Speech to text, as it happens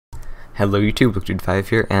Hello YouTube, BookDude5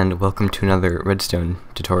 here, and welcome to another Redstone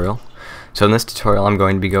tutorial. So in this tutorial I'm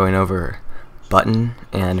going to be going over button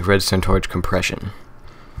and redstone torch compression.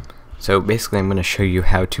 So basically I'm going to show you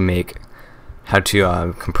how to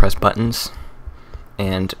compress buttons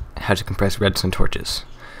and how to compress redstone torches.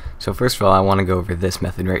 So first of all, I want to go over this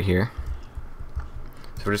method right here.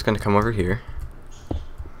 So we're just going to come over here,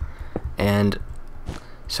 and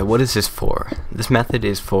so what is this for? This method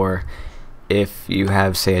is for if you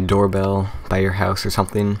have, say, a doorbell by your house or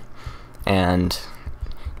something and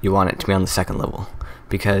you want it to be on the second level,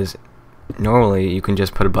 because normally you can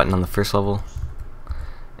just put a button on the first level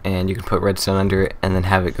and you can put redstone under it and then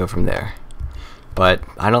have it go from there. But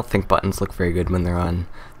I don't think buttons look very good when they're on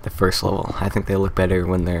the first level. I think they look better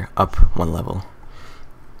when they're up one level.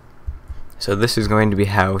 So this is going to be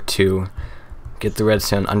how to get the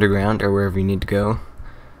redstone underground or wherever you need to go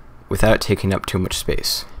without taking up too much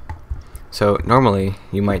space. So normally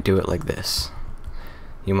you might do it like this.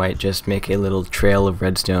 You might just make a little trail of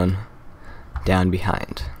redstone down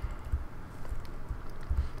behind.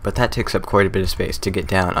 But that takes up quite a bit of space to get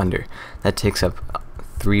down under. That takes up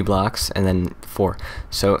 3 blocks and then 4.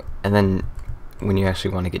 So, and then when you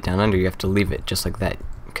actually want to get down under, you have to leave it just like that,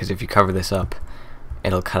 because if you cover this up,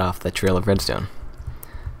 it'll cut off the trail of redstone.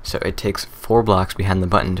 So it takes 4 blocks behind the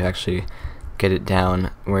button to actually get it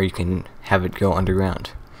down where you can have it go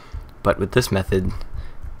underground. But with this method,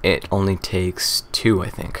 it only takes 2, I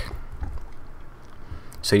think.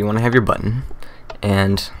 So you want to have your button,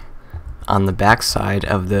 and on the back side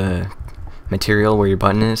of the material where your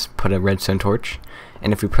button is, put a redstone torch,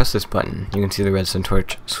 and if we press this button, you can see the redstone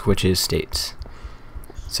torch switches states.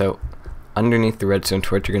 So underneath the redstone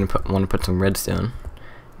torch, you're going to want to put some redstone,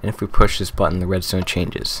 and if we push this button, the redstone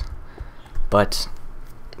changes. But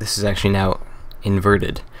this is actually now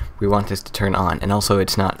inverted. We want this to turn on, and also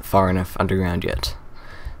it's not far enough underground yet.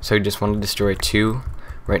 So you just want to destroy 2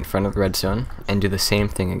 right in front of the redstone and do the same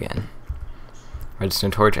thing again.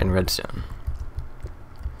 Redstone torch and redstone.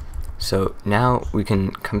 So now we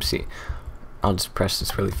can come see. I'll just press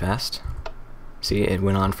this really fast. See, it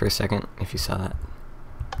went on for a second, if you saw that.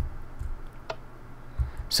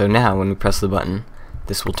 So now when we press the button,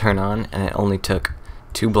 this will turn on, and it only took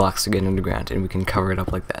 2 blocks to get underground, and we can cover it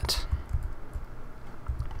up like that.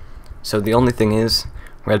 So the only thing is,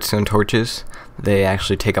 redstone torches, they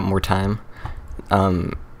actually take up more time.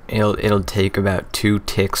 It'll take about 2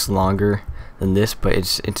 ticks longer than this, but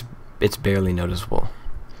it's barely noticeable.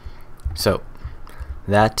 So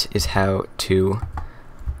that is how to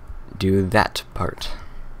do that part.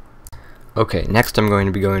 Okay, next I'm going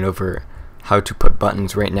to be going over how to put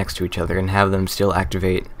buttons right next to each other and have them still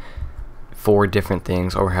activate 4 different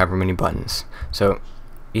things, or however many buttons. So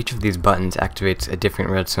each of these buttons activates a different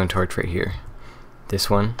redstone torch right here. This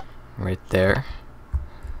one right there,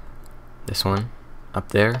 this one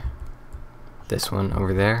up there, this one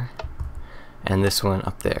over there, and this one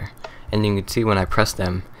up there. And you can see when I press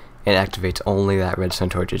them, it activates only that redstone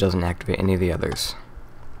torch. It doesn't activate any of the others.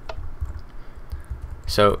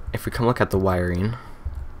 So if we come look at the wiring,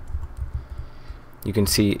 you can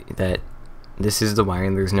see that this is the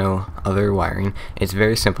wiring. There's no other wiring. It's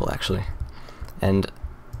very simple actually. And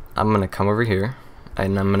I'm going to come over here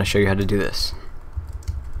and I'm going to show you how to do this.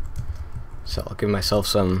 So I'll give myself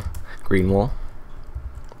some green wool,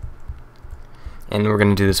 and we're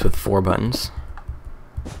going to do this with 4 buttons.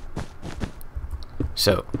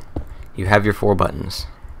 So you have your 4 buttons,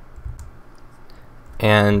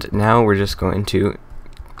 and now we're just going to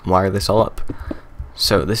wire this all up.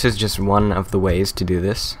 So this is just one of the ways to do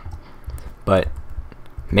this, but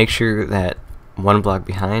make sure that 1 block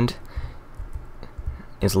behind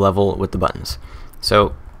is level with the buttons.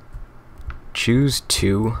 So choose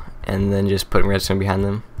 2 and then just put redstone behind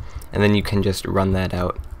them, and then you can just run that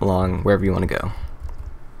out along wherever you want to go.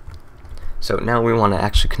 So now we want to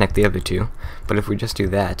actually connect the other 2, but if we just do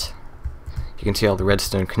that, you can see all the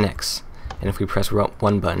redstone connects, and if we press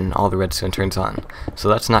 1 button, all the redstone turns on. So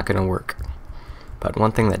that's not going to work. But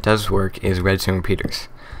one thing that does work is redstone repeaters.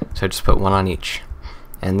 So just put 1 on each,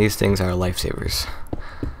 and these things are lifesavers.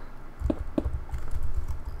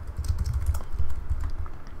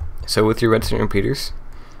 So with your redstone repeaters,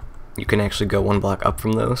 you can actually go 1 block up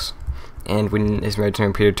from those, and when this redstone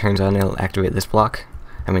repeater turns on, it'll activate this block.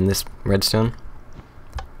 This redstone.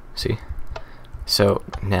 See? So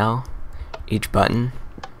now each button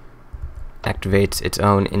activates its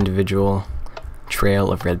own individual trail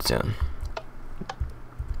of redstone.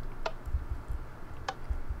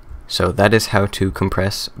 So that is how to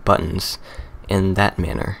compress buttons in that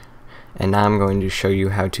manner. And now I'm going to show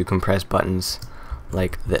you how to compress buttons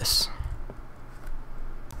like this.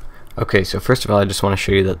 Okay, so first of all, I just want to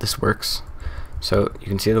show you that this works. So you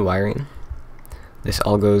can see the wiring. This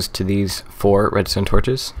all goes to these 4 redstone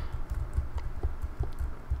torches.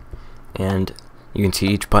 And you can see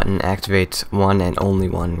each button activates one and only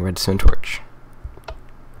one redstone torch.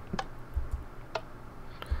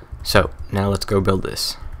 So now let's go build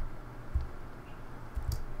this.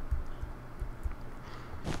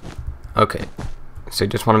 Okay, so you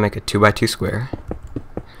just want to make a 2x2 square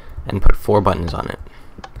and put 4 buttons on it.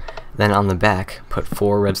 Then on the back, put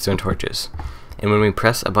 4 redstone torches. And when we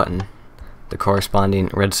press a button, the corresponding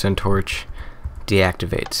redstone torch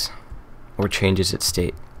deactivates or changes its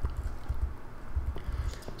state.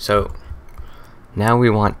 So now we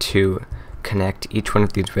want to connect each one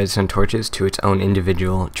of these redstone torches to its own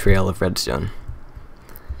individual trail of redstone.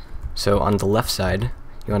 So on the left side,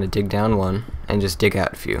 you want to dig down one and just dig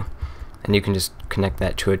out a few, and you can just connect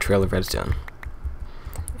that to a trail of redstone.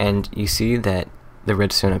 And you see that the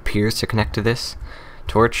redstone appears to connect to this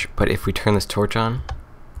torch, but if we turn this torch on,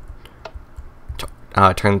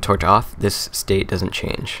 turn the torch off, this state doesn't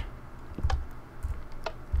change.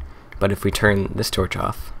 But if we turn this torch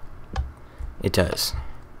off, it does.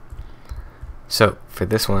 So for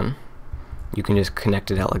this one, you can just connect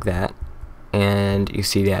it out like that, and you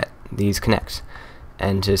see that these connect.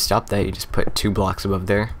 And to stop that, you just put 2 blocks above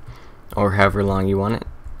there, or however long you want it,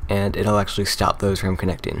 and it'll actually stop those from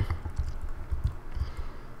connecting.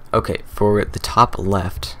 Okay, for the top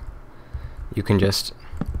left, you can just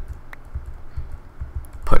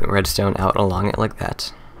put redstone out along it like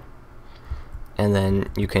that, and then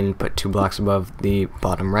you can put 2 blocks above the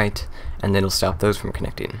bottom right, and it'll stop those from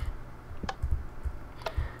connecting.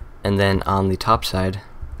 And then on the top side,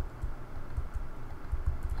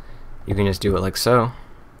 you can just do it like so.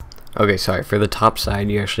 Okay, sorry, for the top side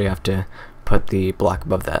you actually have to put the block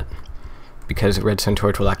above that, because the redstone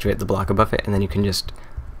torch will activate the block above it, and then you can just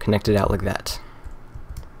connect it out like that.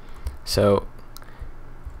 So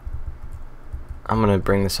I'm gonna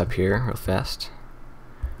bring this up here real fast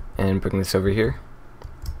and bring this over here.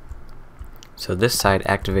 So this side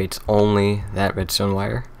activates only that redstone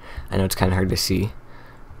wire. I know it's kinda hard to see,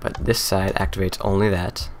 but this side activates only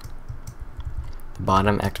that. The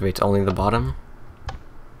bottom activates only the bottom,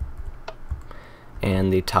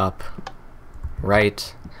 and the top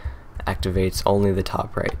right activates only the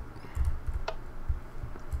top right.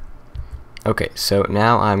 Okay, so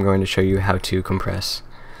now I'm going to show you how to compress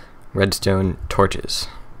redstone torches.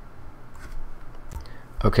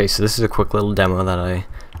 Okay, so this is a quick little demo that I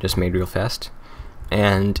just made real fast,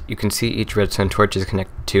 and you can see each redstone torch is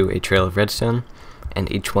connected to a trail of redstone,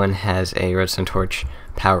 and each one has a redstone torch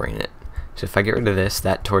powering it. So if I get rid of this,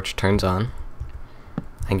 that torch turns on.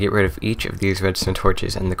 I can get rid of each of these redstone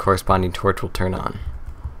torches and the corresponding torch will turn on.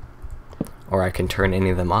 Or I can turn any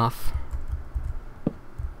of them off.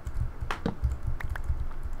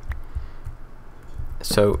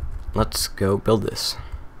 So let's go build this.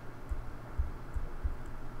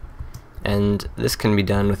 And this can be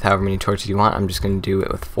done with however many torches you want. I'm just going to do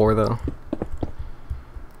it with 4 though.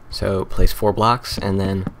 So place 4 blocks and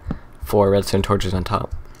then 4 redstone torches on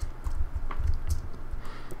top.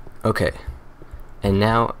 Okay, and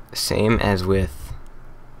now same as with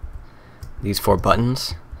these 4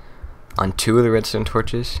 buttons, on 2 of the redstone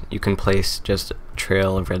torches you can place just a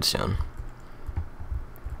trail of redstone.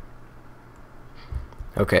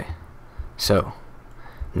 Okay, so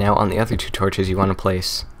now on the other 2 torches you want to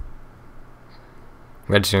place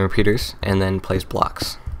redstone repeaters and then place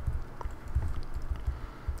blocks.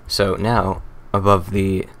 So now above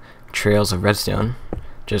the trails of redstone,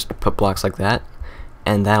 just put blocks like that,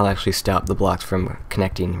 and that'll actually stop the blocks from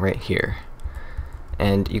connecting right here.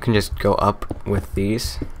 And you can just go up with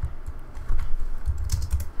these.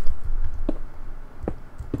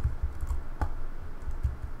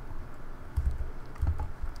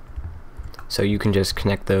 So you can just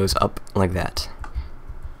connect those up like that.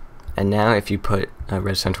 And now if you put a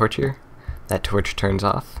redstone torch here, that torch turns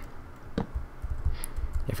off.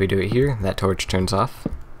 If we do it here, that torch turns off.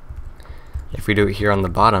 If we do it here on the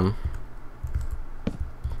bottom,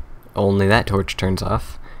 only that torch turns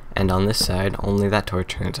off, and on this side, only that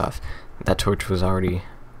torch turns off. That torch was already,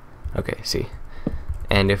 okay, see.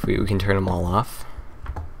 And if we can turn them all off,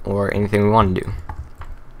 or anything we want to do.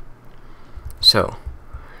 So,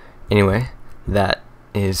 anyway, that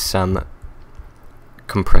is some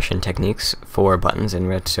compression techniques for buttons and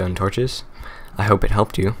redstone torches. I hope it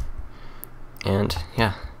helped you, and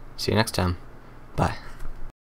yeah, see you next time. Bye.